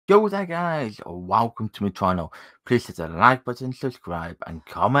Yo there guys, welcome to my channel. Please hit the like button, subscribe and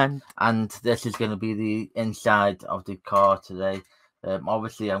comment. And this is going to be the inside of the car today.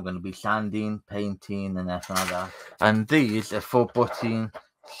 Obviously I'm going to be sanding, painting and everything like that. And these are for putting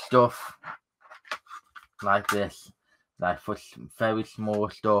stuff like this, like for very small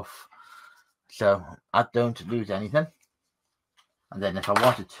stuff, so I don't lose anything. And then if I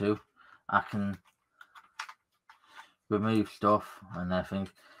wanted to, I can remove stuff and everything.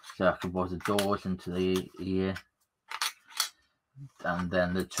 So I can put the doors into the ear, and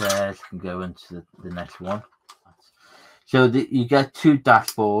then the chairs can go into the next one. So you get two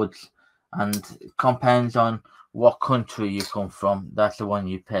dashboards, and it depends on what country you come from. That's the one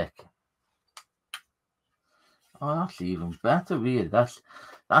you pick. Oh, that's even better, really. That's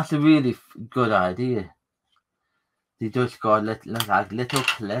a really good idea. They just got like little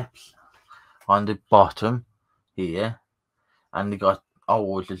clips on the bottom here, and they got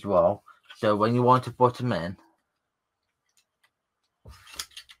holes as well. So when you want to put them in,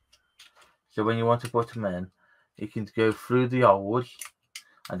 you can go through the holes,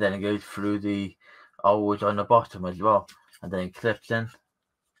 and then it goes through the holes on the bottom as well, and then it clips in.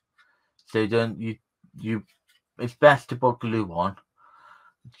 So you don't it's best to put glue on,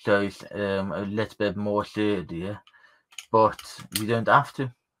 so it's a little bit more sturdier, but you don't have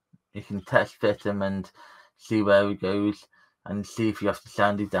to. You can test fit them and see where it goes, and see if you have to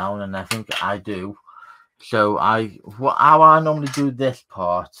sand it down, and I think I do. So how I normally do this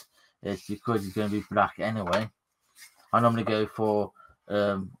part is, because it's going to be black anyway, I normally go for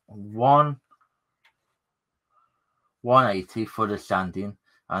 180 for the sanding,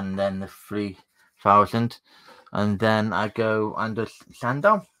 and then the 3000, and then I go and just sand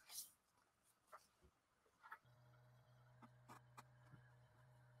down.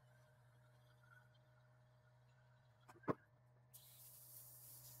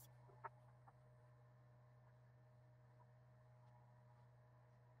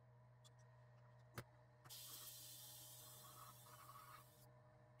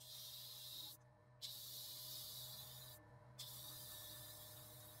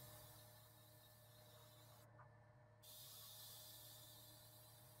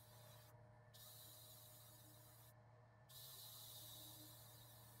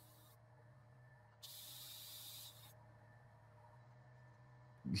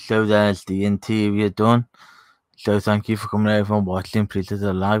 So there's the interior done. So thank you for coming over and watching. Please hit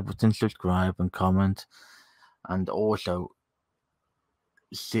the like button, subscribe and comment, and also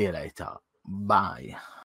see you later. Bye.